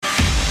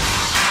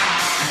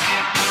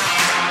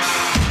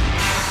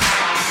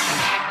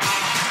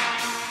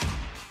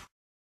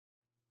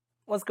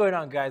What's going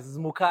on, guys? It's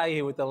Mukai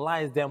here with the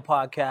Lions Den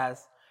podcast,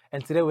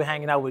 and today we're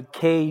hanging out with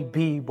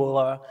KB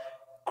Bula,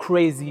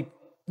 crazy,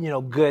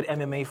 good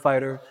MMA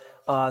fighter.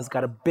 He's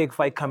got a big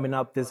fight coming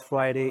up this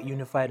Friday,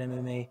 Unified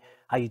MMA.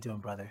 How you doing,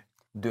 brother?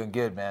 Doing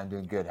good, man.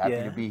 Doing good.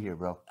 Happy to be here,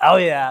 bro. Oh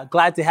yeah,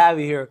 glad to have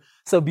you here.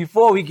 So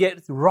before we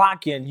get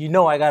rocking,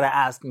 I gotta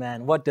ask,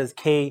 man, what does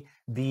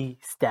KB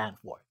stand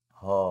for?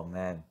 Oh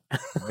man,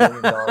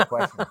 $1 million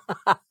question,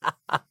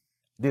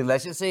 dude.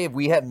 Let's just say if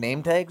we had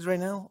name tags right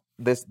now,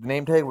 this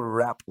name tag would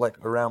wrap like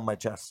around my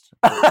chest.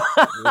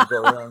 It would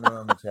go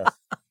around my chest.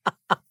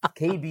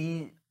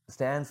 KB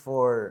stands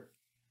for.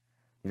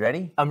 You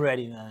ready? I'm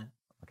ready, man.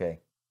 Okay,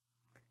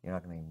 you're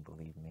not gonna even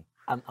believe me.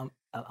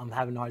 I'm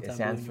having a hard time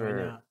believing it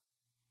right now.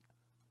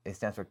 It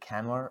stands for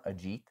Kanwar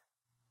Ajit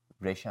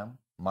Resham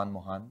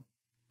Manmohan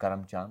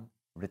Karamchand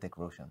Hrithik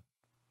Roshan.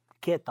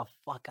 Get the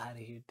fuck out of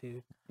here,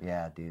 dude.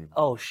 Yeah, dude.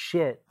 Oh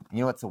shit.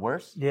 You know what's the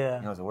worst? Yeah.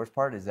 You know what's the worst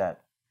part is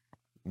that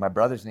my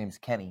brother's name's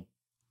Kenny.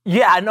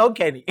 Yeah, I know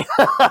Kenny.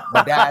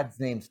 My dad's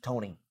name's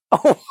Tony.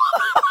 Oh.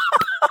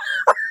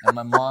 And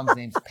my mom's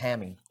name's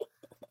Pammy.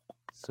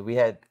 So we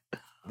had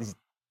these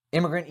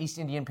immigrant East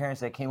Indian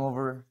parents that came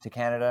over to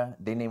Canada.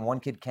 They named one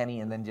kid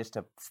Kenny, and then just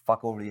to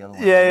fuck over the other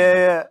one.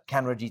 Yeah.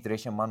 Kanwarjit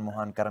Resham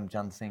Manmohan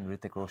Karamchand Singh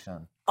Hrithik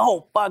Roshan.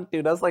 Oh fuck,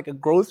 dude, that's like a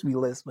grocery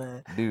list,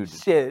 man. Dude.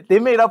 Shit, they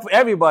made up for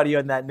everybody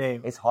on that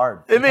name. It's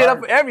hard. They made up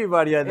for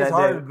everybody on that name. It's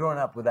hard growing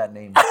up with that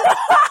name.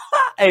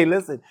 Hey,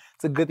 listen,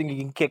 it's a good thing you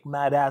can kick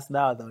mad ass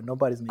now, though.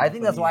 Nobody's making I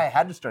think that's why I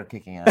had to start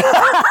kicking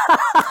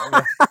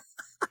ass.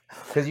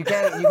 Because you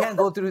can't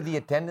go through the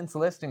attendance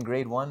list in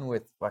grade 1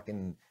 with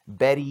fucking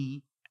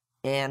Betty,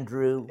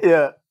 Andrew,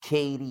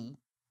 Katie,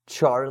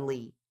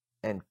 Charlie,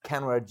 and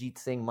Kanwarjit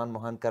Singh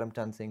Manmohan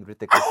Karamchand Singh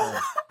Hrithik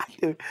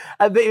Roshan.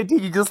 I bet your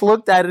teacher just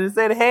looked at it and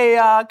said, "Hey,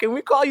 can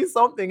we call you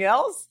something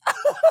else?"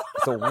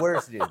 It's the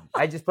worst, dude.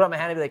 I just put up my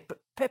hand and be like,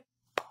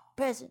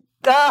 "Peasant."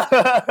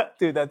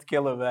 Dude, that's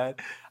killer, man.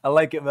 I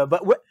like it, man.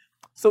 But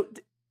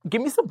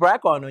give me some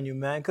background on you,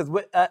 man, because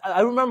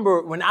I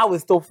remember when I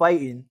was still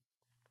fighting.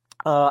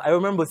 I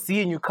remember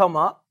seeing you come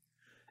up,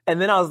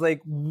 and then I was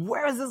like,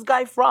 "Where is this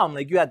guy from?"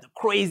 Like, you had the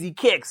crazy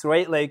kicks,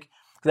 right? Like,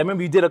 because I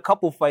remember you did a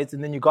couple fights,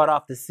 and then you got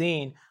off the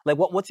scene. Like,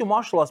 what's your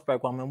martial arts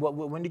background, man?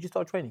 When did you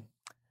start training?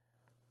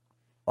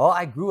 Oh,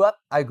 I grew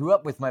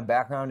up with my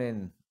background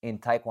in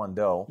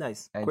Taekwondo.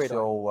 Nice, and great.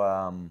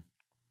 So,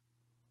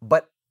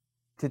 but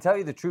to tell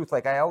you the truth,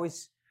 like I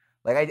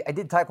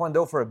did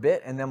Taekwondo for a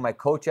bit, and then my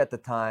coach at the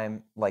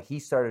time, like he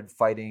started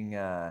fighting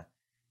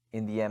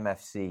in the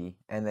MFC,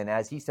 and then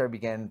as he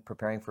began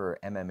preparing for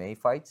MMA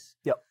fights,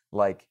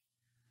 like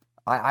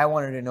I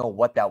wanted to know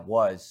what that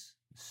was,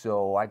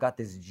 so I got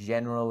this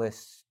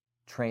generalist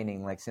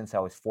training like since I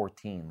was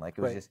 14. Like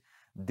it was just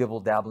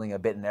dibble dabbling a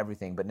bit in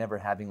everything, but never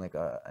having like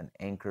an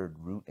anchored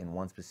root in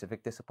one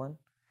specific discipline.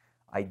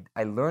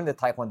 I learned the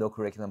Taekwondo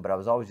curriculum, but I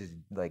was always just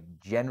like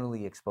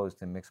generally exposed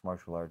to mixed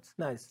martial arts.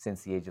 Nice.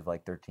 Since the age of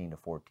like 13 to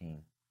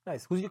 14.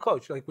 Nice. Who's your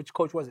coach? Like, which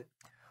coach was it?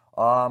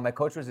 My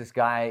coach was this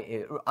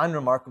guy,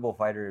 unremarkable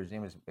fighter. His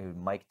name was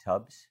Mike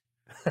Tubbs.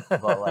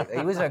 But like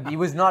he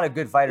was not a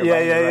good fighter.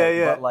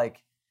 Yeah. But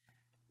like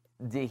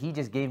he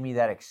just gave me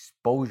that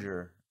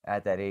exposure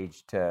at that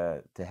age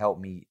to help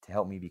me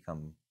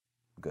become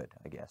good,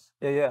 I guess.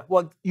 Yeah.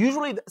 Well,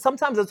 usually,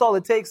 sometimes that's all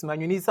it takes, man.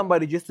 You need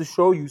somebody just to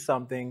show you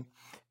something,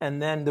 and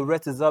then the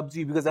rest is up to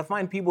you. Because I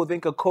find people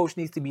think a coach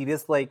needs to be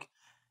this like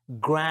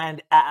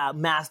grand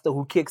master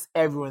who kicks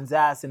everyone's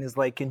ass and is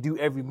like can do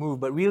every move.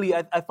 But really,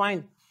 I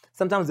find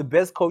sometimes the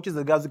best coaches are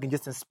the guys who can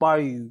just inspire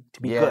you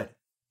to be good.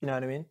 You know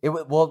what I mean?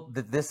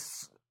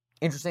 This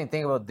interesting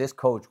thing about this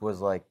coach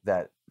was like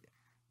that.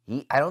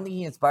 I don't think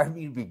he inspired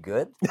me to be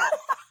good,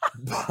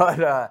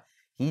 but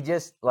he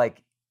just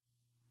like.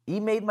 He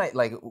made my,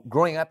 like,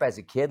 growing up as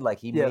a kid, like,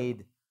 he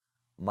made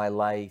my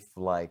life,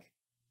 like,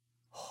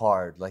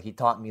 hard. Like, he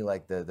taught me,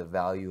 like, the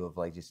value of,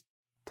 like, just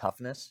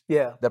toughness.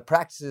 Yeah. The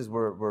practices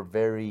were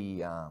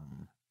very,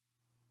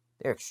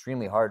 they're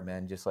extremely hard,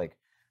 man. Just, like,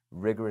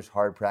 rigorous,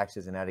 hard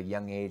practices. And at a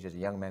young age, as a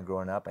young man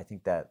growing up, I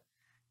think that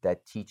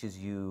teaches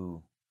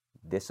you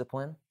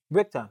discipline.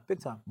 Big time.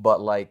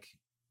 But, like,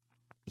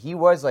 he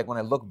was, like, when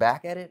I look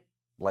back at it,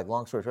 like,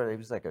 long story short, he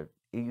was like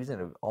he was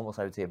an almost,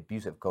 I would say,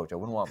 abusive coach. I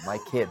wouldn't want my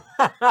kid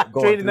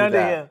going through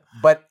that.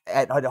 But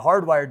it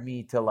hardwired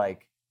me to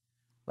like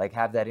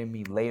have that in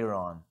me later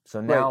on. So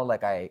now,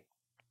 like I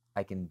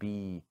can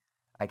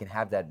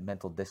have that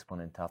mental discipline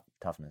and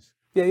toughness.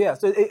 Yeah.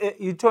 So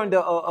you turned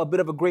a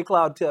bit of a gray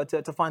cloud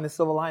to find the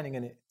silver lining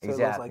in it. So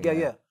exactly. Like,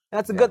 yeah.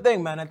 That's a good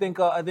thing, man. I think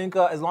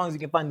as long as you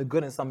can find the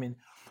good in something,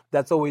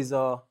 that's always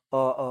a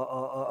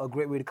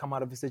great way to come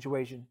out of a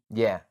situation.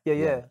 Yeah.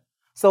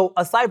 So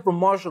aside from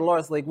martial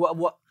arts, like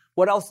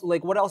what else?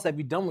 Like, what else have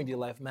you done with your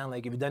life, man?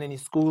 Like, have you done any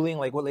schooling?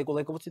 Like,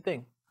 what's your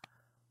thing?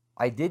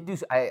 I did do.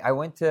 I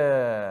went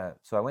to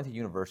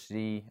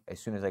university as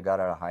soon as I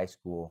got out of high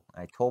school.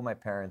 I told my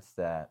parents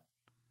that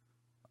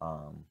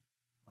I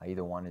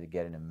either wanted to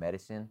get into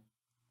medicine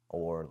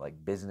or like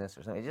business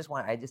or something.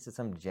 I just did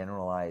some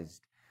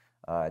generalized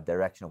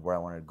direction of where I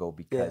wanted to go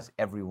because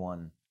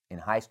everyone in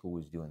high school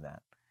was doing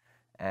that.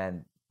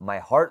 And my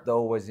heart,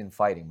 though, was in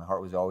fighting. My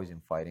heart was always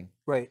in fighting.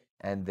 Right.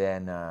 And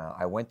then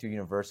I went through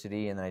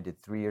university, and then I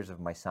did 3 years of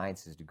my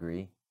sciences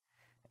degree.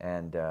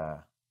 And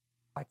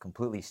I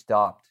completely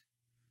stopped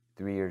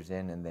 3 years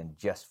in and then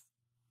just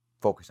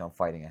focused on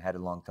fighting. I had a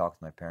long talk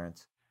with my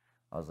parents.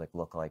 I was like,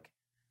 look, like,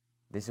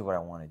 this is what I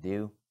want to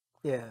do.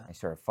 Yeah. I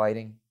started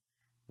fighting,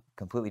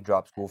 completely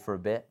dropped school for a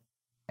bit,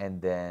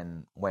 and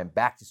then went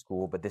back to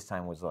school, but this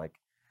time was like,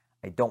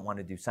 I don't want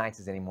to do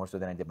sciences anymore, so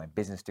then I did my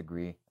business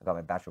degree. I got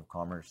my Bachelor of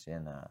Commerce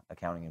in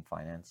accounting and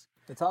finance.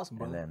 That's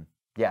awesome, And brother.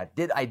 then,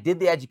 yeah, I did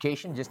the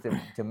education just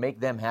to make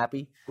them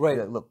happy. Right.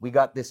 Like, look, we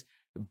got this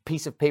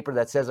piece of paper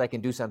that says I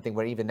can do something,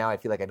 where even now I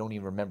feel like I don't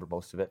even remember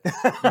most of it.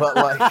 But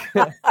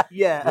like,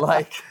 Yeah.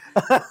 like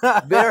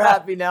they're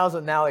happy now,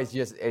 so now it's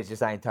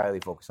just I entirely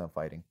focus on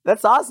fighting.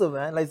 That's awesome,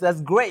 man. Like, that's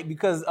great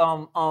because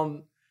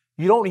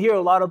you don't hear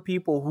a lot of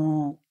people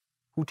who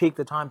take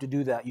the time to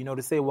do that. You know,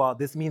 to say, well,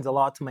 this means a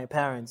lot to my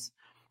parents,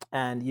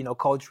 and you know,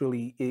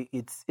 culturally,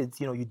 it's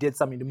you know, you did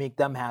something to make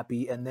them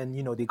happy, and then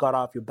you know, they got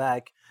off your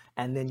back,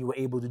 and then you were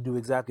able to do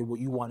exactly what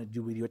you want to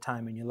do with your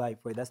time in your life.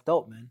 Right? That's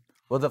dope, man.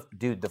 Well,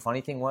 the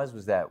funny thing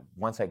was that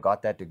once I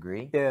got that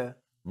degree, Yeah.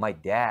 my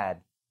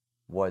dad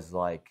was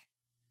like,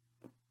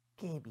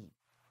 "Gaby,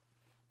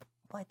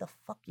 why the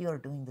fuck you are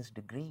doing this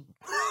degree?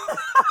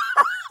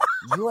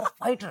 You are a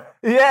fighter."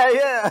 Yeah,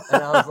 yeah.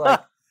 And I was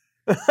like,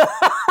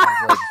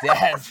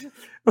 Dad.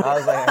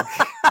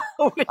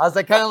 I was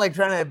like, kind of like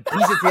trying to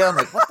piece it together. I'm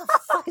like, what the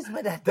fuck is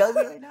my dad telling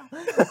me right now?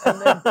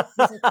 And then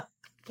he's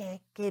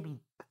like, Gaby,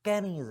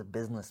 Kenny is a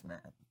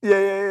businessman. Yeah,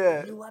 yeah,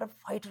 yeah. You are a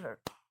fighter.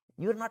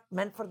 You're not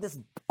meant for this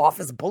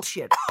office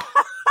bullshit.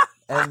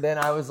 And then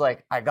I was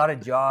like, I got a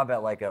job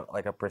at like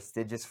a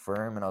prestigious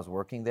firm, and I was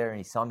working there, and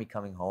he saw me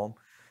coming home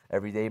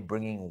every day,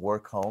 bringing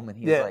work home, and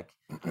he was like,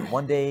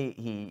 one day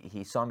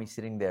he saw me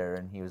sitting there,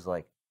 and he was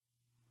like,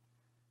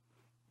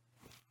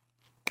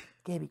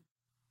 Gaby,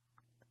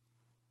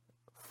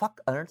 fuck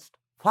Ernst,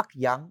 fuck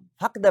Young,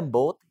 fuck them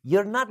both.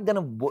 You're not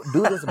gonna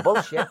do this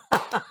bullshit.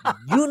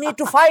 You need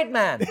to fight,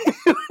 man.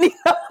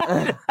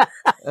 And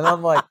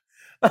I'm like,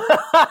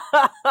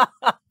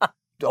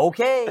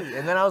 okay.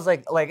 And then I was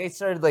like I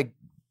started like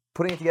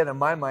putting it together in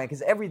my mind,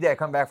 because every day I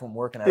come back from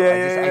work and I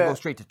go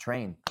straight to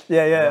train.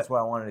 Yeah, yeah. That's what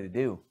I wanted to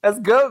do. That's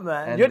good,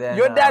 man. And Your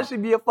then, dad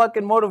should be a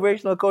fucking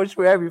motivational coach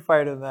for every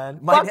fighter, man.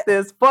 My Fuck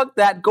this, fuck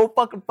that, go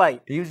fucking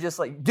fight. He was just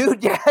like,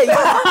 dude, yeah,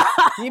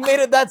 he made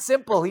it that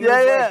simple. He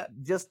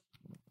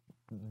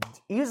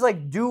was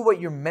like, do what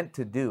you're meant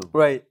to do.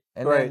 Right.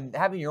 And then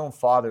having your own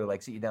father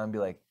like sit you down and be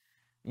like,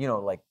 you know,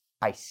 like,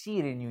 I see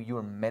it in you. You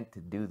were meant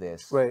to do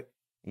this. Right.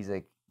 He's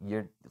like,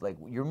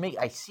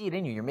 I see it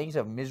in you. You're making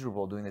yourself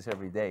miserable doing this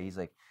every day. He's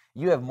like,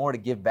 you have more to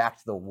give back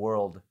to the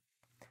world,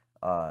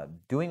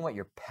 doing what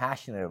you're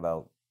passionate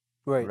about,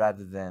 Right.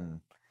 rather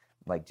than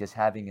like just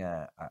having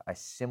a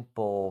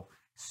simple,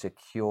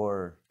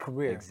 secure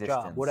Career, existence,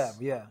 job, whatever.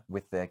 Yeah.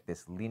 with like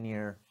this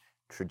linear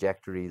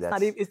trajectory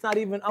that's It's not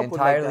even upward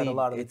like entirely that a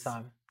lot of the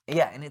time.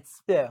 Yeah, and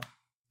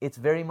it's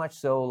very much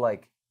so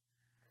like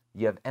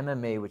you have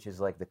MMA, which is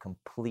like the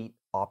complete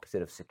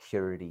opposite of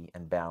security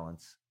and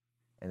balance.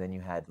 And then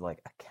you had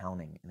like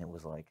accounting, and it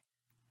was like,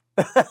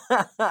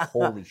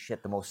 holy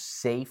shit, the most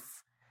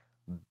safe,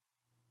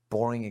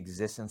 boring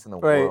existence in the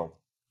world.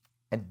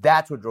 And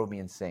that's what drove me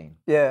insane.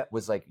 Yeah.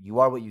 Was like, you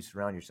are what you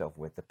surround yourself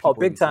with, the people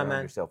big you time, surround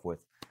man. yourself with.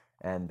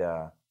 And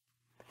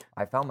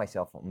I found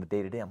myself on the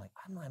day to day, I'm like,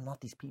 I'm not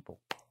these people.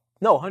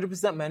 No,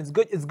 100%, man. It's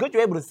good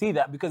you're able to see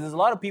that, because there's a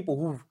lot of people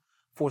who've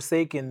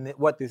forsaken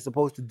what they're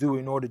supposed to do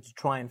in order to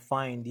try and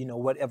find, you know,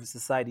 whatever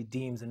society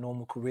deems a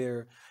normal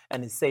career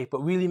and is safe.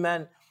 But really,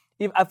 man,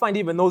 I find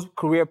even those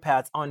career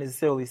paths aren't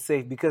necessarily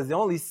safe, because they're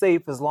only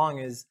safe as long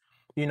as,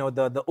 you know,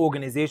 the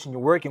organization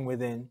you're working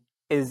within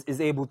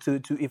is able to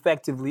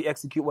effectively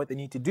execute what they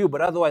need to do.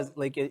 But otherwise,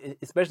 like,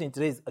 especially in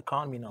today's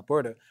economy in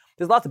Alberta,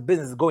 there's lots of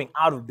businesses going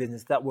out of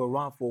business that were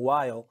around for a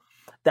while,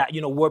 that, you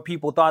know, where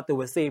people thought they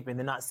were safe and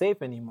they're not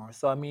safe anymore.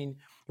 So, I mean,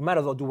 you might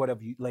as well do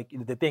whatever you, like,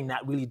 the thing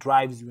that really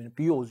drives you and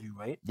fuels you,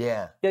 right?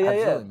 Yeah, Yeah,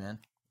 absolutely, man.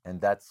 And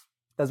that's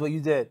what you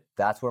did.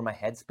 That's where my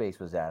headspace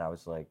was at. I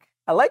was like,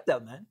 I like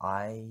that, man.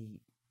 I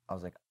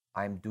was like,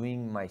 I'm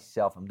doing my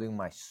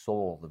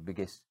soul the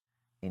biggest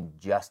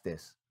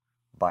injustice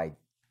by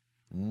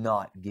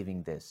not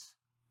giving this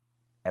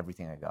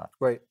everything I got.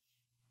 Right.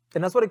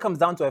 And that's what it comes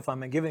down to, I find,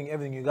 man, giving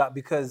everything you got.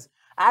 Because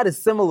I had a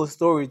similar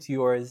story to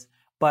yours,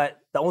 but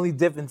the only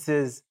difference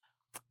is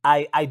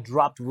I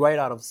dropped right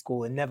out of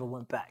school and never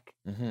went back.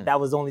 Mm-hmm.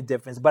 That was the only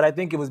difference. But I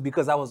think it was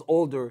because I was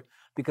older,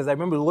 because I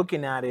remember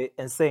looking at it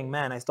and saying,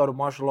 man, I started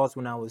martial arts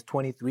when I was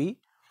 23.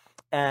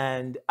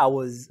 And I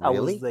was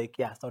like,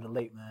 yeah, I started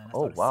late, man. I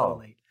started so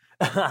late.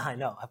 I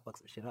know, I fucked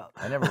some shit up.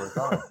 I never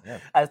recall it. Yeah.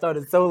 I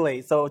started so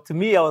late. So to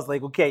me, I was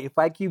like, okay, if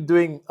I keep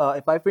doing,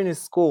 if I finish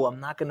school, I'm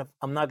not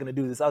gonna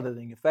do this other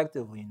thing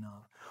effectively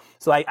enough.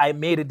 So I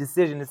made a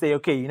decision to say,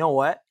 okay, you know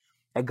what?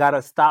 I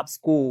gotta stop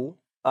school,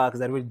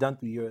 because I'd already done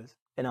 3 years.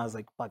 And I was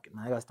like, fuck it,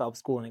 man, I gotta stop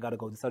school and I gotta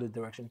go this other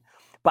direction.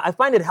 But I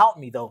find it helped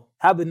me though,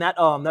 having that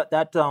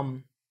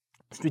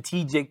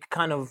strategic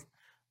kind of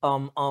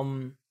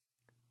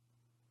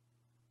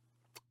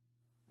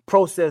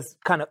process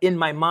kind of in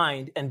my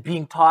mind and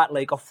being taught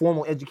like a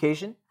formal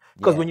education.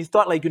 Because when you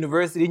start like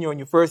university, in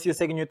your first year,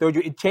 second year, third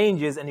year, it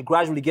changes and it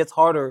gradually gets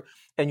harder,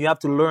 and you have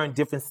to learn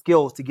different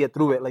skills to get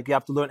through it. Like you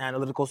have to learn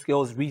analytical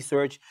skills,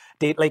 research,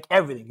 data, like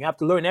everything. You have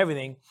to learn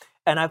everything.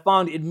 And I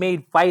found it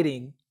made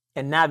fighting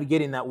and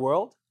navigating that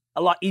world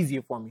a lot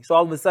easier for me. So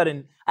all of a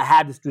sudden, I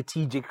had the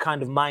strategic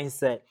kind of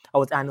mindset. I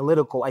was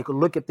analytical. I could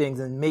look at things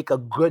and make a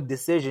good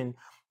decision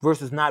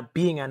versus not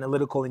being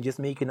analytical and just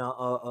making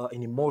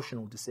an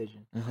emotional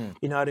decision.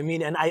 You know what I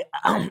mean? And I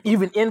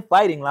even in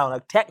fighting,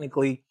 like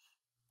technically,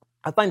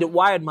 I find it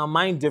wired my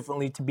mind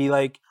differently to be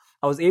like,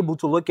 I was able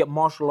to look at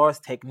martial arts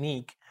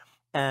technique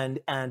and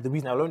the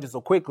reason I learned it so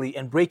quickly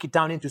and break it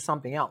down into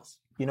something else.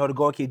 You know, to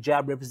go, okay,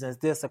 jab represents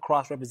this, a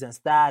cross represents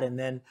that, and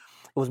then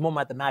it was more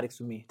mathematics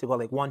for me to go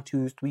like 1,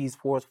 2, 3s,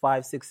 4s,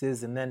 5s,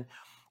 6s, and then,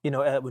 you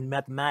know, when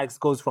mathematics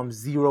goes from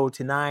 0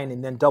 to 9,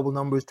 and then double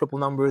numbers, triple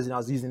numbers, and I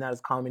was using that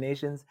as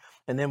combinations.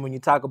 And then when you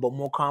talk about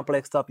more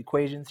complex stuff,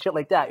 equations, shit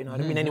like that, you know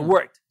what I mean? And it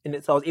worked,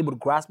 and so I was able to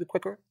grasp it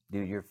quicker.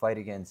 Dude, your fight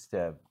against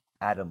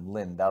Adam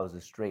Lin, that was a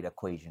straight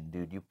equation,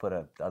 dude. You were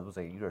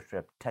a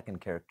straight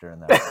Tekken character in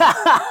that.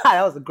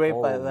 That was a great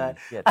fight, man.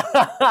 Shit.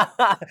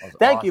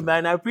 Thank you,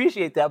 man. I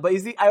appreciate that. But you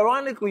see,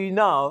 ironically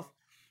enough,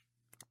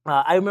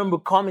 I remember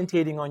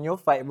commentating on your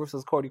fight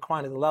versus Cody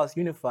Kron at the Laos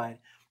Unified.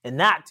 And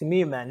that, to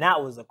me, man,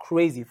 that was a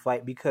crazy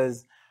fight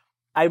because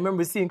I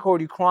remember seeing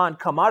Cody Kron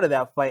come out of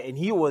that fight, and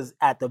he was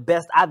at the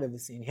best I've ever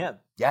seen him.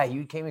 Yeah,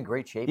 he came in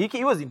great shape.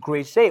 He was in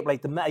great shape.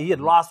 Like he had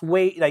lost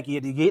weight. Like he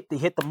had to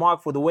hit the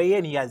mark for the weigh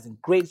in. He was in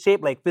great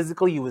shape. Like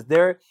physically, he was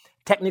there.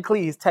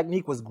 Technically, his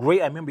technique was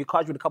great. I remember he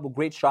caught you with a couple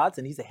great shots,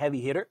 and he's a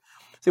heavy hitter.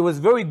 So it was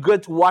very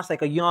good to watch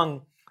like a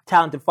young,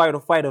 talented fighter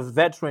fight a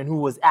veteran who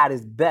was at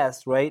his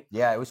best, right?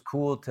 Yeah, it was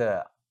cool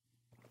to,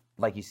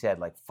 like you said,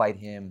 like fight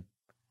him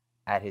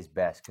at his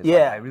best. Because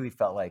I really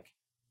felt like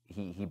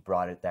he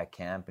brought it that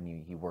camp, and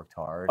he worked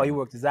hard. Oh, he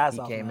worked his ass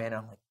off. He came in, and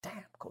I'm like,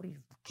 damn, Cody's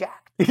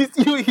jacked. He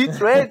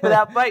trained for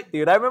that fight,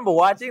 dude. I remember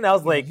watching, and I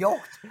was like,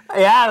 yoked.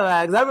 Yeah,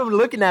 man. Because I remember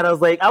looking at it, I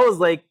was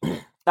like,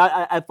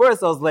 at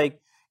first I was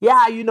like,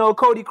 yeah, you know,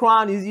 Cody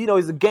Kron,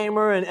 he's a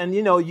gamer, and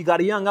you know, you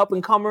got a young up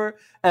and comer,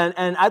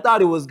 and I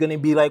thought it was gonna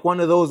be like one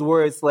of those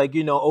where it's like,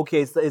 you know,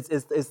 okay, it's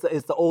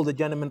the older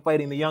gentleman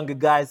fighting the younger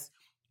guys,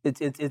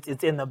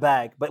 it's in the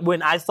bag. But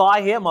when I saw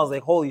him, I was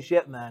like, holy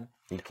shit, man.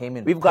 He came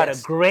in. We've got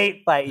a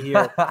great fight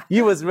here.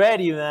 He was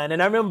ready, man. And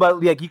I remember,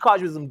 like, he caught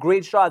you with some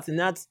great shots, and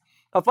I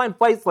find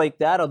fights like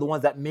that are the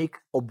ones that make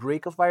or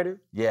break a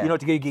fighter. Yeah. You know,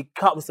 to get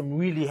caught with some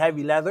really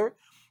heavy leather,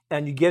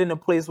 and you get in a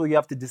place where you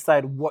have to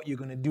decide what you're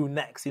gonna do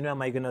next. You know,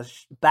 am I gonna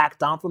back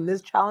down from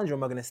this challenge, or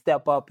am I gonna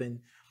step up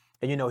and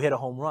you know, hit a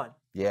home run?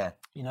 Yeah.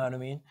 You know what I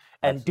mean?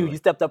 And Absolutely. dude, you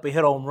stepped up and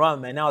hit a home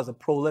run, man. That was a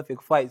prolific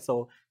fight.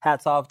 So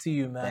hats off to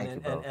you, man. Thank you,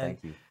 bro. Thank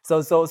you.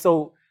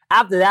 So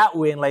after that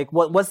win, like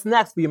what's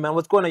next for you, man?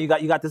 What's going on? You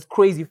got this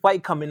crazy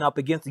fight coming up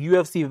against a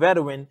UFC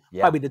veteran,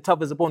 probably the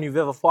toughest opponent you've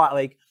ever fought.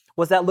 Like,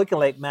 what's that looking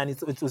like, man?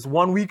 It's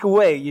 1 week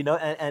away, you know,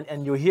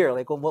 and you're here.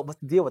 Like, what's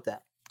the deal with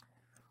that?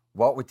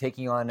 Well, we're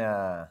taking on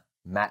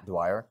Matt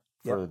Dwyer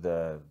for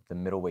the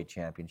middleweight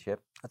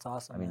championship. That's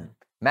awesome. I mean, man.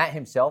 Matt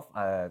himself,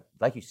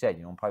 like you said,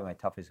 you know, probably my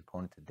toughest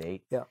opponent to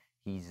date. Yeah.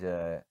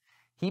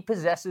 He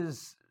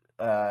possesses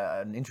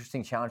an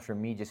interesting challenge for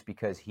me just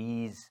because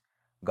he's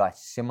got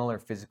similar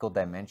physical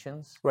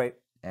dimensions. Right.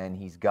 And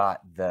he's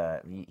got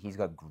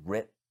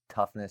grit,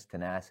 toughness,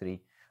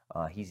 tenacity.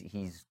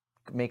 He's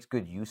makes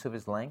good use of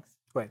his length.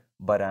 Right.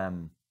 But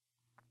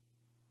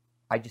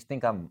I just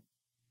think I'm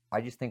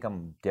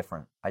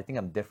different. I think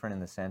I'm different in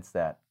the sense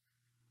that,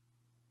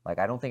 like,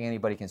 I don't think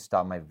anybody can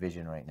stop my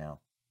vision right now.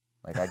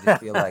 Like, I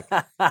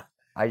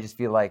just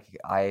feel like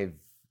I've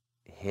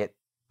hit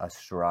a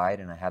stride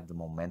and I have the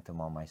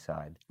momentum on my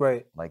side.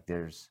 Right. Like,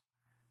 there's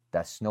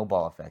that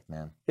snowball effect,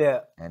 man. Yeah.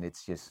 And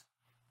it's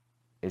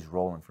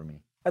rolling for me.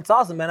 That's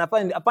awesome, man. I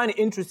find it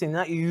interesting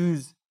that you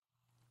use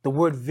the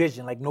word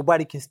vision. Like,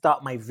 nobody can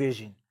stop my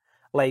vision.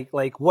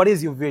 Like, what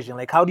is your vision?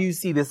 Like, how do you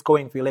see this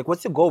going for you? Like,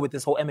 what's your goal with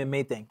this whole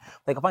MMA thing?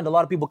 Like, I find a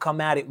lot of people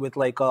come at it with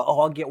like,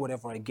 I'll get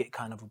whatever I get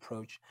kind of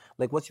approach.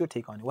 Like, what's your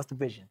take on it? What's the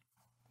vision?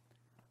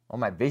 Well,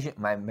 my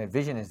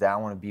vision is that I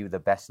want to be the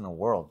best in the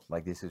world.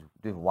 Like, this is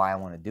why I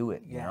want to do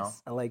it. You know?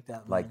 I like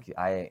that, man.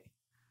 Like,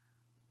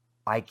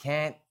 I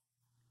can't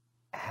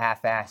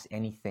half-ass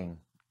anything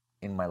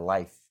in my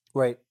life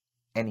right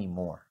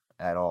anymore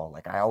at all.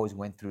 Like, I always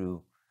went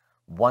through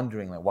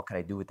wondering, like, what could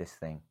I do with this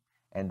thing?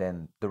 And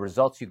then the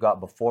results you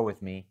got before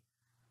with me,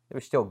 they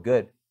were still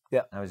good.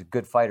 Yeah. I was a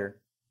good fighter,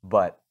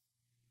 but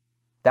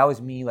that was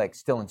me, like,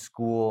 still in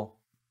school,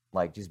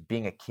 like, just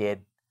being a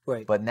kid.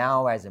 Right. But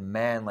now as a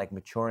man, like,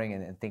 maturing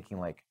and thinking,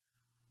 like,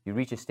 you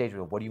reach a stage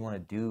where, what do you want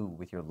to do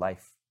with your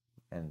life?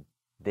 And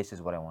this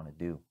is what I want to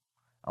do.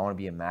 I want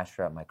to be a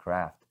master at my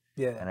craft.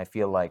 Yeah. And I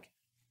feel like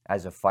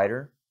as a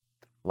fighter,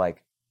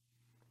 like,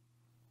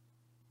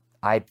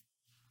 I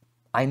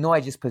I know I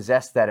just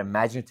possess that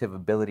imaginative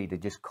ability to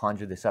just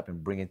conjure this up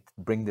and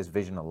bring this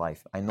vision to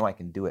life. I know I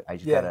can do it. I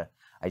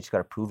just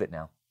gotta prove it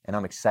now. And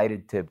I'm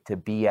excited to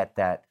be at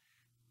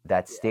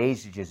that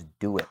stage to just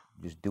do it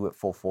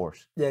full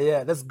force.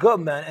 Yeah, that's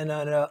good, man.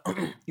 And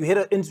you hit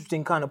an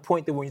interesting kind of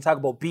point there when you talk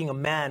about being a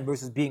man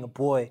versus being a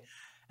boy.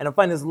 And I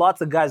find there's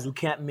lots of guys who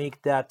can't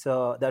make that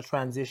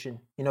transition.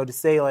 You know, to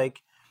say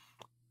like,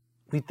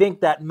 we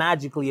think that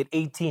magically at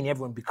 18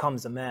 everyone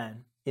becomes a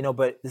man. You know,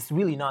 but it's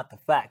really not the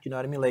fact. You know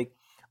what I mean?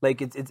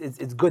 Like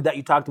it's good that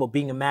you talked about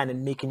being a man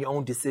and making your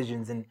own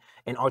decisions and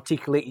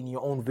articulating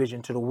your own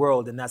vision to the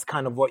world, and that's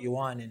kind of what you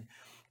want. And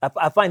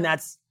I find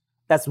that's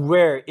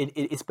rare,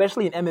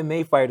 especially in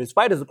MMA fighters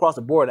across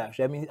the board.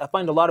 Actually, I mean, I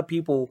find a lot of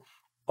people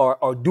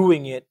are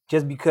doing it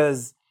just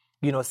because,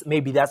 you know,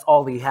 maybe that's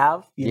all they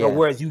have. You know,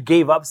 whereas you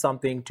gave up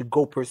something to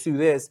go pursue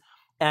this,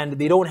 and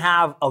they don't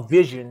have a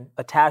vision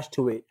attached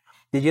to it.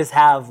 They just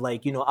have,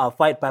 like, you know, a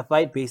fight by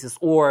fight basis,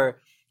 or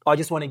I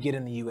just want to get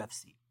in the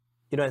UFC.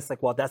 You know, it's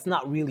like, well, that's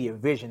not really a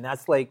vision.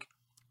 That's like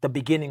the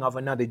beginning of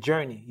another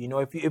journey. You know,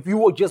 if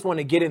you just want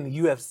to get in the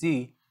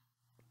UFC,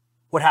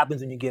 what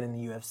happens when you get in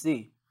the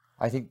UFC?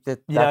 I think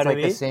that's like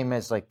the same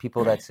as like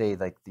people that say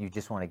like you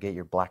just want to get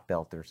your black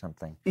belt or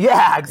something.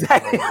 Yeah,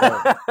 exactly.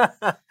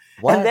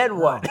 What? And then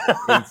what?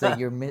 It's like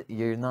you're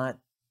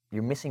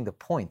missing the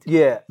point.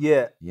 Yeah.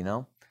 You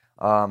know,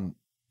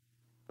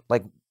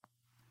 like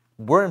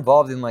we're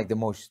involved in like the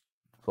most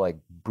like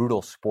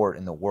brutal sport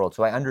in the world,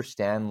 so I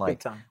understand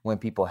like when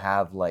people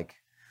have like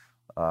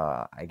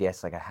I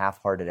guess like a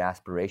half-hearted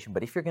aspiration.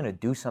 But if you're gonna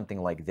do something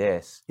like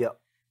this,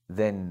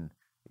 then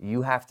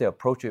you have to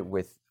approach it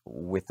with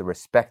the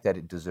respect that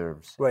it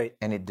deserves. Right.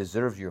 And it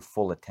deserves your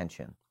full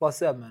attention. Well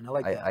said, man. I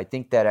like that. I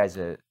think that as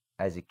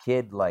a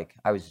kid, like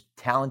I was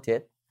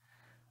talented,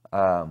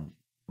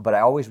 but I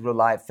always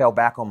fell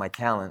back on my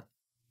talent.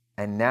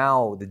 And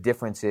now the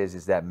difference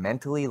is that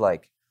mentally,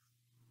 like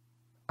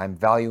I'm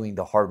valuing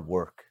the hard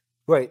work.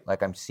 Right.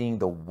 Like I'm seeing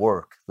the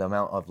work, the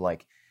amount of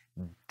like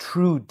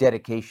true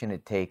dedication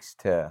it takes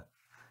to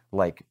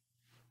like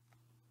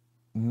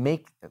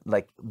make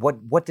like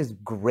what does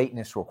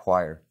greatness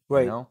require?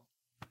 Right. You know?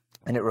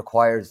 And it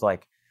requires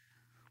like,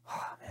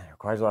 it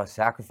requires a lot of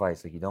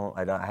sacrifice. Like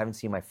I haven't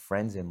seen my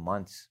friends in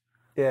months.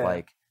 Yeah.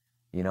 Like,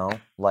 you know,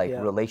 like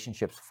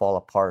relationships fall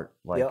apart.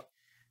 Like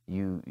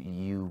you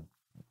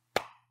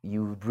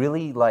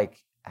really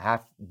like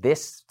have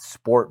this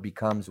sport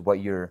becomes what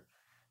you're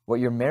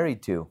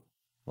married to.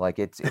 Like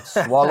it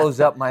swallows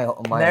up my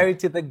married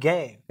to the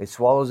game. It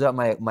swallows up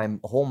my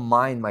whole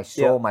mind, my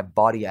soul, my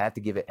body. I have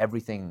to give it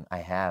everything I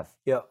have.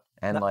 Yeah.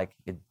 And like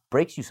it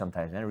breaks you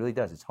sometimes, man. It really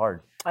does. It's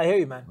hard. I hear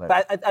you, man.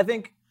 But I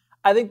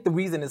think the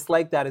reason it's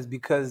like that is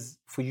because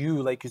for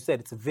you, like you said,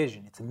 it's a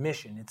vision, it's a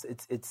mission,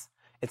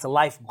 it's a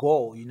life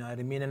goal. You know what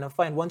I mean? And I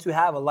find once you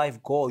have a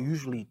life goal,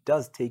 usually it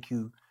does take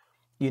you,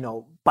 you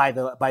know, by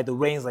the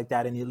reins like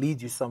that, and it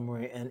leads you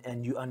somewhere,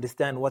 and you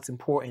understand what's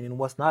important and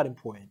what's not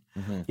important.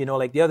 Mm-hmm. You know,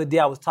 like the other day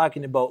I was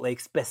talking about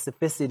like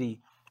specificity,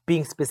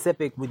 being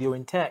specific with your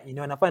intent. You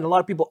know, and I find a lot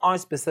of people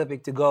aren't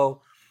specific to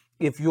go.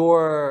 If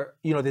you're,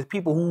 you know, there's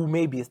people who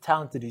may be as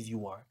talented as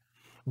you are,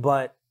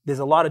 but there's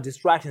a lot of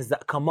distractions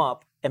that come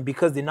up, and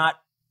because they're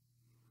not,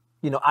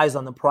 you know, eyes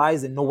on the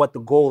prize and know what the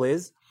goal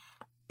is,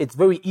 it's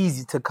very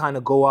easy to kind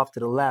of go off to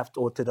the left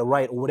or to the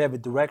right or whatever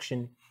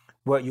direction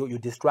where your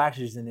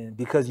distractions in,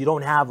 because you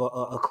don't have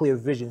a clear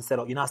vision set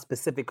up. You're not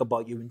specific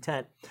about your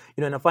intent.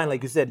 You know, and I find,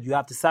 like you said, you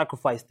have to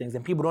sacrifice things,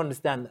 and people don't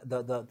understand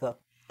the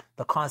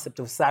concept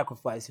of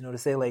sacrifice. You know, to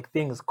say like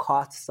things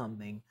cost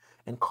something,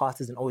 and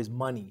cost isn't always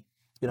money.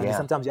 You know,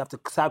 sometimes you have to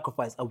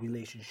sacrifice a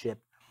relationship.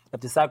 You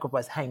have to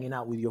sacrifice hanging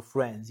out with your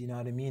friends. You know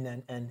what I mean?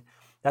 And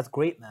that's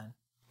great, man.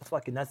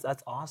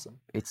 That's awesome.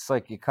 It's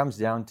like it comes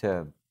down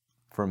to,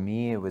 for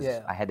me, it was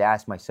I had to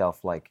ask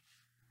myself like,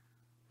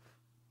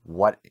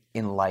 what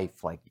in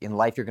life? Like in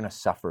life, you're gonna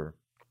suffer,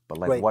 but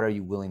like, what are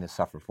you willing to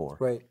suffer for?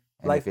 Right.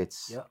 And life,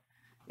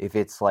 if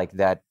it's like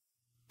that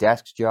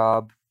desk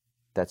job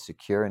that's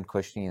secure and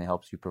cushy and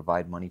helps you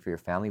provide money for your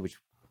family, which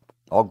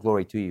all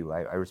glory to you.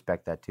 I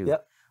respect that too.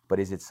 Yep. But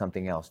is it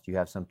something else? Do you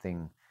have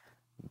something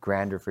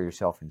grander for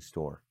yourself in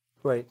store?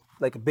 Right,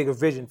 like a bigger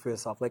vision for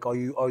yourself. Like, are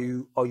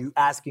you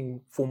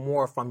asking for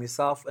more from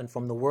yourself and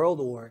from the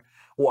world, or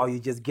are you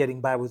just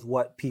getting by with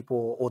what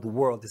people or the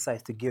world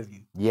decides to give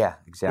you? Yeah,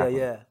 exactly.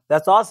 Yeah,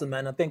 that's awesome,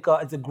 man. I think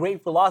it's a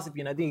great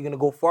philosophy, and I think you're gonna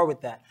go far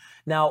with that.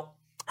 Now,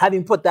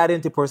 having put that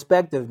into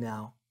perspective,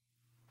 now,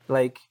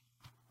 like,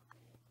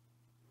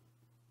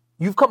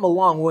 you've come a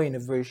long way in a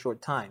very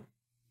short time,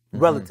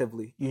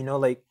 relatively. You know,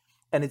 like.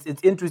 And it's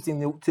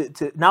interesting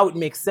to now it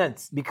makes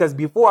sense, because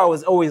before I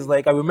was always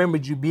like, I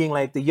remembered you being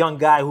like the young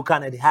guy who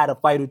kind of had a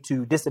fight or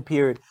two,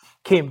 disappeared,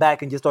 came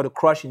back and just started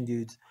crushing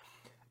dudes,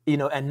 you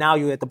know. And now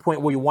you're at the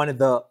point where you're one of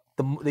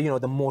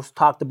the most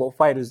talked about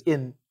fighters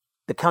in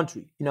the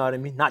country. You know what I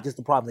mean? Not just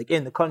the problem, like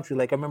in the country.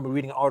 Like I remember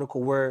reading an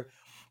article where,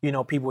 you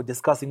know, people were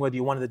discussing whether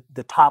you're one of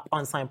the top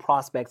unsigned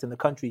prospects in the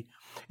country.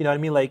 You know what I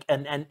mean? Like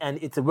and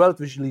it's a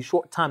relatively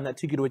short time that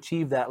took you to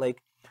achieve that.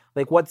 Like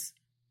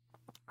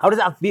How does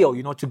that feel,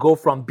 to go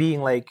from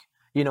being like,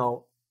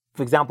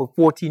 for example,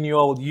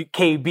 14-year-old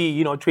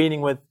KB,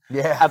 training with,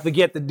 Yeah. I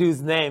forget the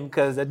dude's name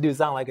because that dude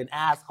sounds like an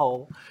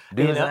asshole.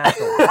 Dude's an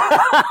asshole.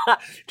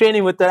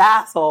 Training with the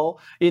asshole,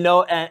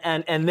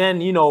 and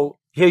then,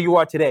 here you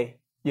are today.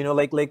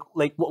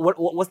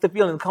 What's the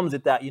feeling that comes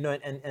with that,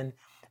 and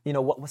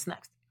what's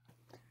next?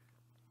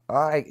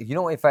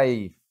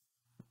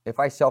 If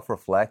I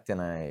self-reflect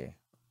and I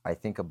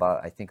think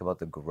about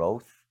the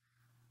growth,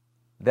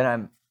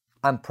 then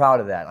I'm proud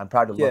of that. I'm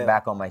proud to look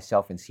back on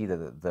myself and see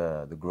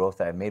the growth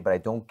that I've made. But I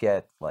don't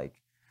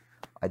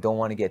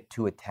want to get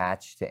too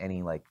attached to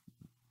any like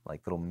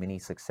little mini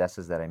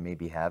successes that I may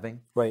be having.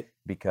 Right.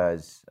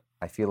 Because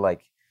I feel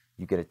like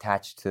you get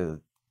attached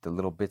to the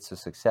little bits of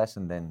success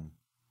and then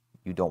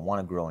you don't want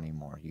to grow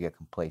anymore. You get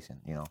complacent.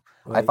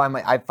 Right.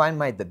 I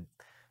find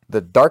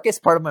the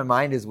darkest part of my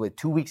mind is with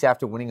 2 weeks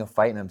after winning a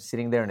fight and I'm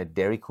sitting there in a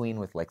Dairy Queen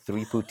with like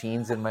 3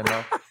 poutines in my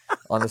mouth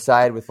on the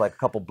side with like a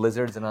couple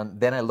blizzards. And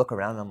then I look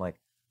around and I'm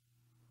like,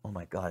 oh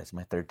my God, it's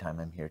my 3rd time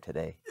I'm here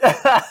today.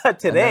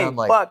 Today? I'm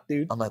like, fuck,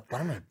 dude. I'm like, what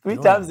am I 3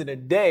 doing? times in a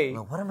day. I'm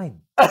like, what am I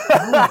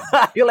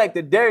doing? You're like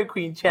the Dairy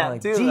Queen champ,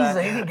 like, too. Jeez, man.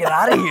 I need to get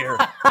out of here.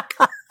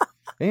 I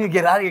need to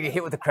get out of here, get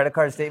hit with a credit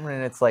card statement,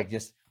 and it's like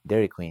just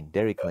Dairy Queen,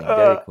 Dairy Queen,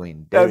 Dairy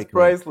Queen, Dairy That's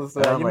Queen. priceless,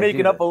 man. You're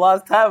making up a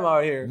lost time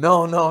out here.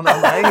 No.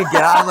 I need to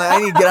get out. I'm like, I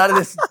need to get out of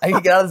this. I need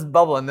to get out of this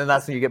bubble, and then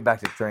that's when you get back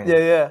to training.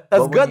 Yeah.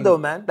 That's good though,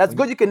 man. That's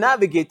good. You can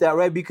navigate that,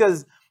 right?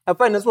 Because I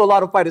find that's where a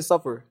lot of fighters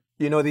suffer.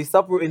 They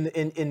suffer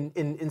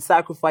in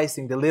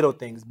sacrificing the little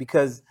things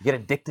because you get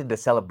addicted to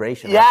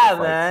celebration. Yeah,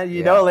 man.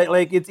 You know,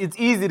 like it's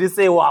easy to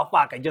say, well,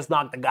 fuck, I just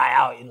knocked the guy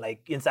out in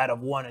like inside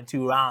of 1 or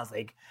 2 rounds.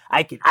 Like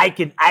I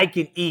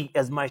can eat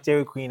as much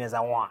Dairy Queen as I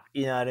want.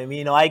 You know what I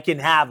mean? I can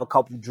have a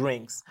couple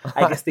drinks.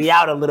 I can stay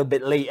out a little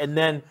bit late, and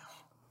then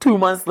 2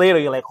 months later,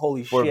 you're like,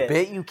 holy shit. For a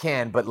bit you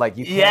can, but like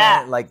you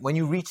can't. Like when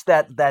you reach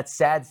that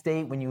sad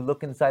state, when you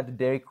look inside the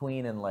Dairy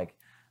Queen and like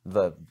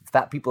the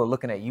fat people are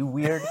looking at you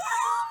weird.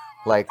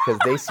 Like, because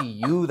they see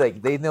you,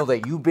 like, they know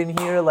that you've been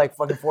here, like,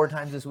 fucking 4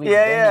 times this week.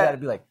 Yeah, then you gotta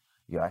be like,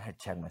 I had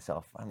to check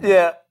myself. I'm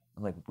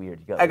like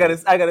weird. I gotta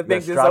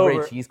think this over.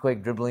 Strawberry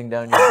cheesequake dribbling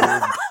down your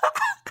beard.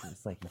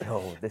 It's like,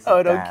 yo, this is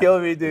don't bad. Kill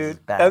me, dude.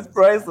 That's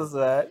priceless,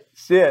 man.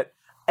 Shit.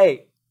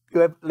 Hey,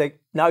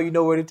 now you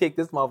know where to take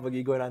this motherfucker.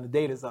 You're going on a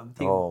date or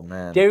something. Oh,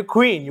 man. Dairy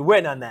Queen, you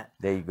went on that.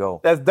 There you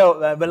go. That's dope,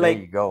 man. But there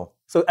you go.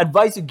 So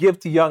advice you give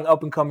to young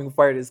up-and-coming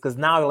fighters, because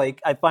now,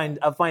 like, I find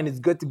it's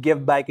good to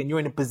give back, and you're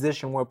in a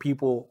position where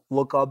people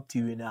look up to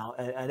you now,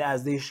 and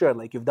as they should.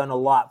 Like, you've done a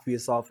lot for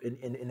yourself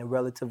in a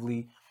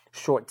relatively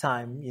short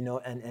time,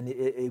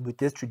 and with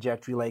this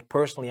trajectory, like,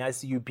 personally, I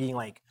see you being,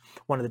 like,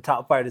 one of the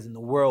top fighters in the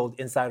world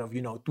inside of,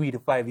 3 to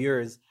 5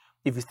 years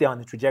if you stay on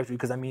the trajectory,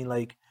 because, I mean,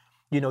 like,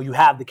 you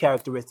have the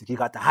characteristics. You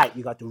got the height,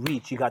 you got the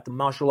reach, you got the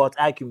martial arts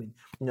acumen,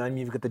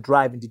 you've got the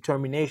drive and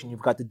determination,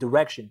 you've got the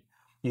direction,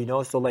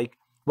 so, like,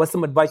 what's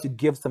some advice you'd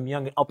give some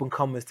young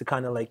up-and-comers to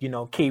kind of like,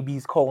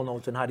 KB's call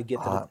notes on how to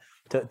get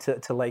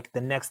to like the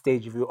next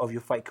stage of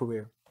your fight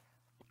career?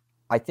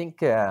 I think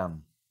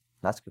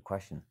that's a good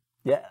question.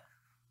 Yeah.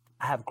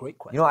 I have great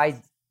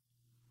questions.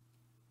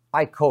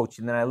 I coach,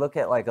 and then I look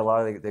at like a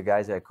lot of the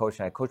guys that I coach,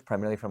 and I coach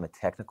primarily from a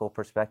technical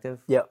perspective.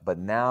 Yeah. But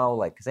now,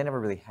 like, because I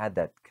never really had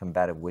that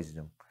combative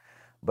wisdom.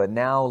 But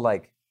now,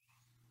 like,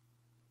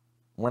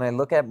 when I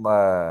look at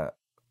my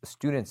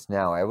students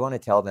now, I want to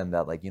tell them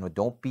that, like,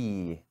 don't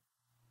be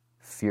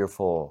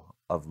fearful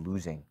of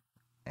losing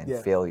and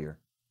failure,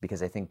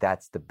 because I think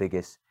that's the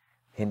biggest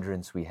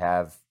hindrance we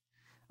have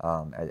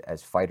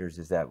as fighters,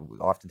 is that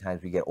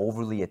oftentimes we get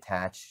overly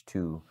attached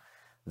to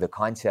the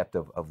concept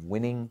of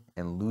winning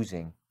and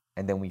losing,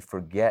 and then we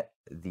forget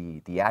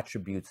the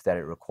attributes that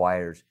it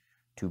requires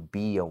to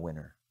be a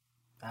winner.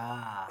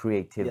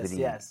 Creativity,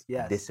 yes.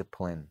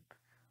 discipline,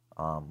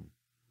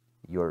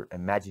 your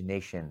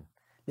imagination,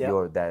 Yeah.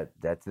 your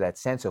that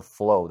sense of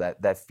flow,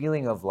 that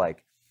feeling of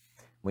like,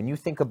 when you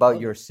think about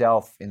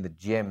yourself in the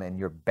gym and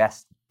your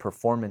best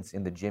performance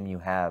in the gym you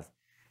have,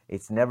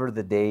 it's never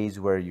the days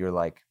where you're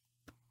like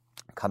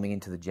coming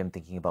into the gym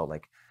thinking about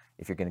like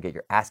if you're going to get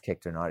your ass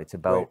kicked or not. It's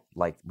about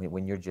like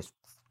when you're just,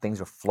 things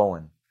are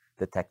flowing,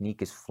 the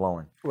technique is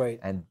flowing. Right.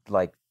 And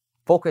like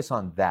focus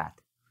on that.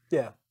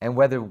 Yeah. And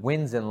whether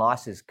wins and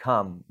losses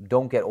come,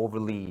 don't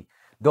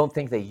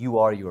think that you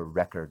are your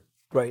record.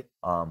 Right.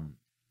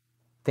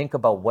 Think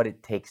about what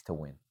it takes to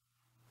win.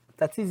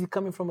 That's easy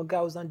coming from a guy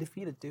who's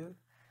undefeated, dude.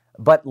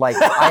 But like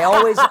I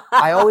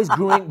always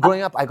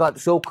growing up, I got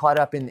so caught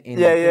up in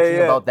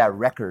thinking about that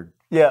record.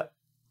 Yeah.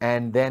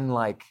 And then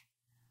like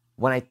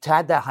when I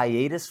had that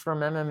hiatus from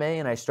MMA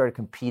and I started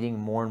competing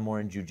more and more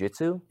in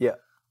jiu-jitsu,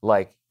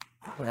 like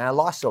I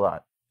lost a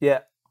lot. Yeah.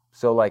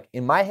 So like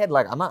in my head,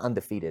 like I'm not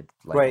undefeated.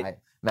 Like right.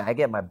 I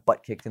get my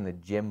butt kicked in the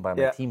gym by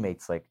my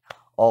teammates like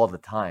all the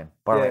time.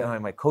 But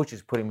my coach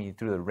is putting me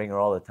through the ringer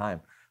all the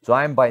time. So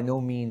I'm by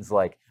no means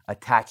like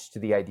attached to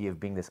the idea of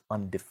being this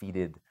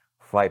undefeated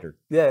fighter.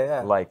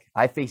 Yeah. Like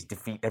I face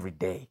defeat every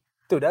day.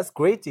 Dude, that's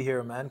great to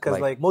hear, man. Because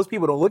like most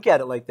people don't look at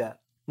it like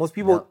that. Most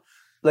people,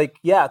 Like,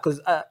 yeah,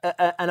 because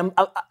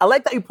I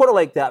like that you put it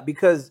like that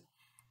because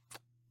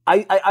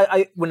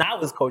I when I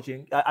was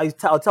coaching,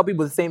 I'll tell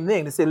people the same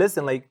thing. They say,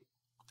 listen, like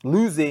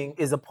losing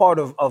is a part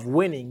of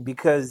winning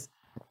because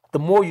the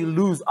more you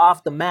lose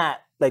off the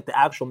mat, like the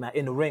actual mat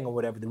in the ring or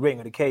whatever, the ring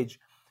or the cage,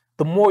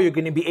 the more you're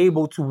going to be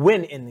able to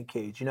win in the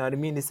cage. You know what I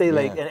mean? They say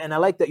like, Yeah. and I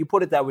like that you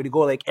put it that way to go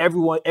like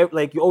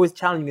like you're always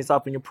challenging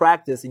yourself in your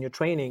practice, in your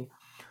training,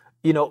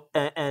 you know,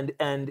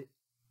 and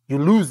you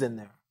lose in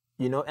there,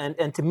 you know,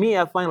 and to me,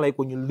 I find like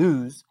when you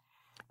lose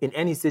in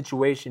any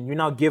situation, you're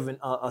now given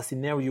a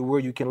scenario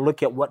where you can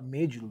look at what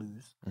made you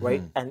lose,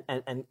 right,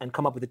 and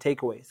come up with a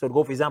takeaway. So to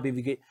go, for example,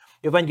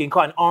 if I'm getting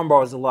caught in arm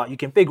bars a lot, you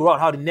can figure out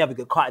how to never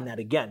get caught in that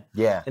again.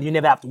 Yeah. And you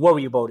never have to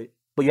worry about it,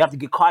 but you have to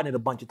get caught in it a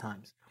bunch of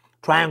times.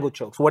 Triangle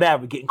chokes,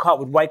 whatever, getting caught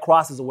with white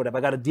crosses or whatever.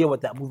 I got to deal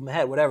with that, move my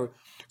head, whatever.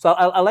 So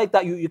I like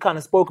that you kind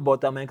of spoke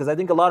about that, man, because I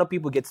think a lot of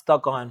people get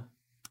stuck on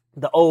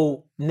the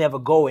never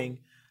going,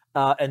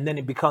 and then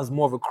it becomes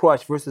more of a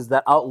crush versus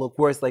that outlook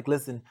where it's like,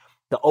 listen,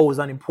 the O is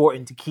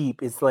unimportant to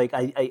keep. It's like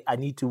I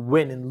need to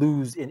win and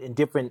lose in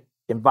different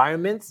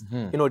environments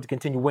in order to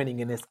continue winning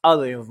in this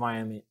other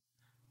environment.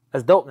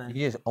 That's dope, man.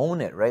 You just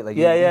own it, right? Like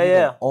Yeah, you yeah, need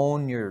yeah. to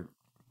own your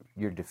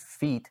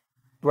defeat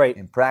Right.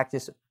 in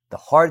practice. The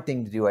hard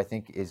thing to do, I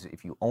think, is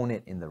if you own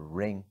it in the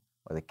ring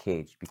or the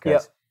cage,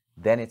 because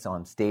then it's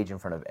on stage in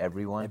front of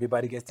everyone.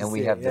 Everybody gets to and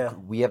see we have it.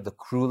 we have the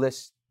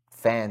cruelest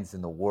fans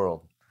in the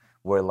world,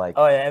 where like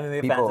Oh yeah,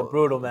 MMA fans are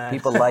brutal, man.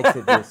 People like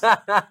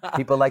to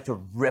people like to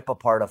rip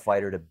apart a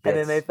fighter to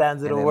bits. MMA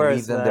fans are and the then worst,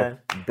 leave them man.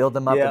 there, build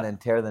them up Yeah. and then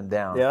tear them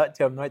down. Yeah,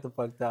 tear them right the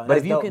fuck down. But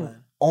That's if you dope, can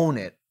man. own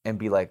it and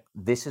be like,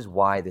 this is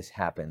why this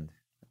happened,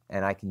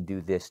 and I can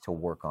do this to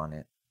work on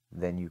it,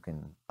 then you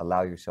can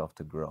allow yourself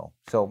to grow.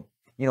 So,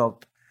 you know,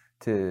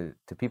 to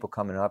people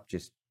coming up,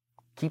 just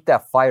keep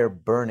that fire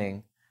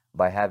burning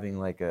by having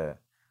like a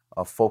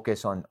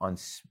focus on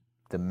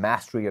the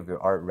mastery of your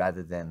art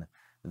rather than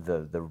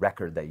the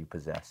record that you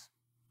possess,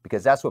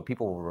 because that's what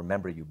people will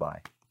remember you by.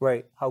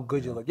 Right, how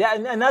good you look. Yeah,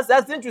 and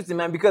that's interesting,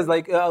 man, because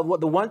like what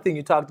the one thing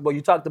you talked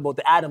about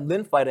the Adam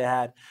Lin fight I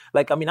had.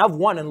 Like, I mean, I've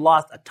won and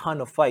lost a ton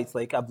of fights.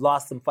 Like, I've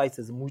lost some fights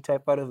as a Muay Thai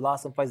fighter, I've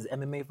lost some fights as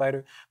an MMA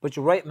fighter. But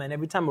you're right, man.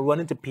 Every time I run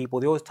into people,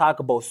 they always talk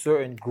about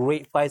certain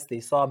great fights they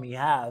saw me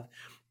have.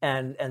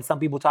 And some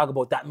people talk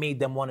about that made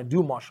them want to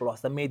do martial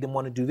arts, that made them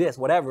want to do this,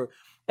 whatever.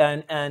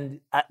 And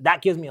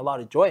that gives me a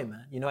lot of joy,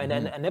 man. You know, and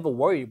I never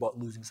worry about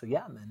losing. So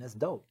yeah, man, that's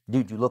dope.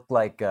 Dude, you look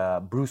like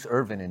Bruce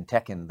Irvin in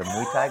Tekken, the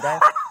Muay Thai guy.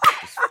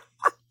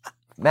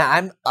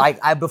 Man,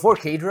 I before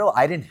K-Drill,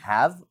 I didn't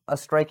have a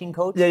striking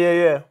coach.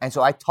 Yeah. And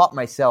so I taught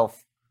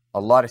myself a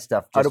lot of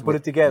stuff just How to put with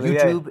it together,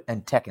 yeah. YouTube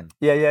and Tekken.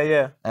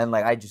 Yeah. And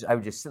like I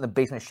would just sit in the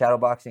basement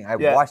shadowboxing. I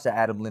Yeah. watched the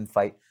Adam Lin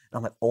fight, and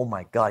I'm like, oh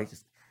my god, he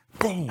just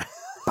bang,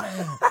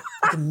 bang,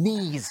 the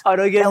knees. Oh,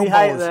 don't get me elbows,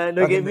 hype, man.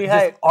 Don't get me just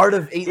hype. Art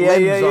of eight Yeah,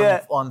 limbs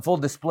yeah. On full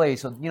display.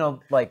 So you know,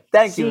 like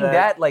Thank you, seeing man.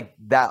 that, like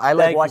that. I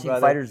like Thank you, watching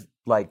brother. fighters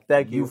like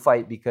Thank you you.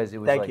 fight because it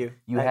was Thank like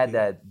you. had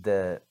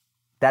Thank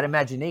that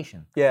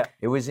imagination. Yeah.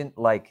 It wasn't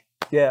like.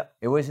 Yeah.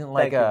 It wasn't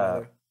like Thank you,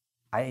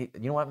 brother.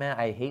 you know what, man?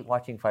 I hate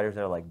watching fighters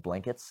that are like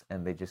blankets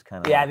and they just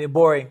kind of. Yeah, they're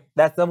boring.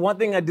 That's the one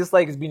thing I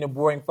dislike is being a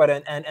boring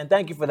fighter, and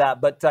thank you for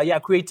that. But yeah,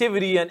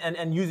 creativity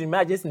and using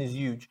imagination is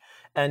huge.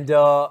 And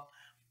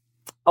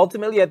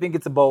ultimately, I think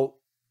it's about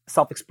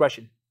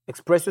self-expression.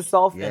 Express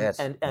yourself Yes,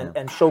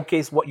 and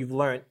showcase what you've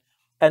learned.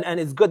 And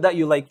it's good that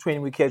you like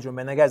training with Kedro,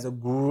 man. That guy's a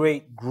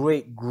great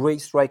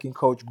striking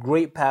coach,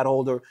 great pad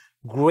holder,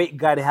 great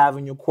guy to have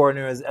in your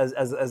corner as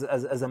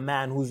a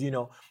man who's, you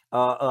know,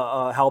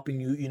 helping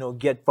you, you know,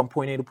 get from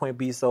point A to point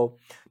B. So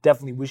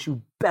definitely wish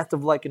you best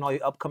of luck in all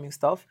your upcoming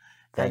stuff.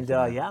 Thank you,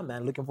 man. Yeah,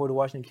 man, looking forward to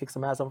watching you kick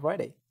some ass on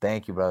Friday.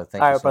 Thank you, brother.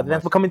 Thank All you right, so brother. much.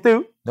 Thanks for coming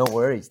through. No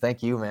worries.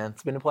 Thank you, man.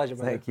 It's been a pleasure,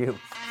 brother. Thank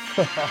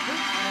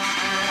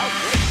you.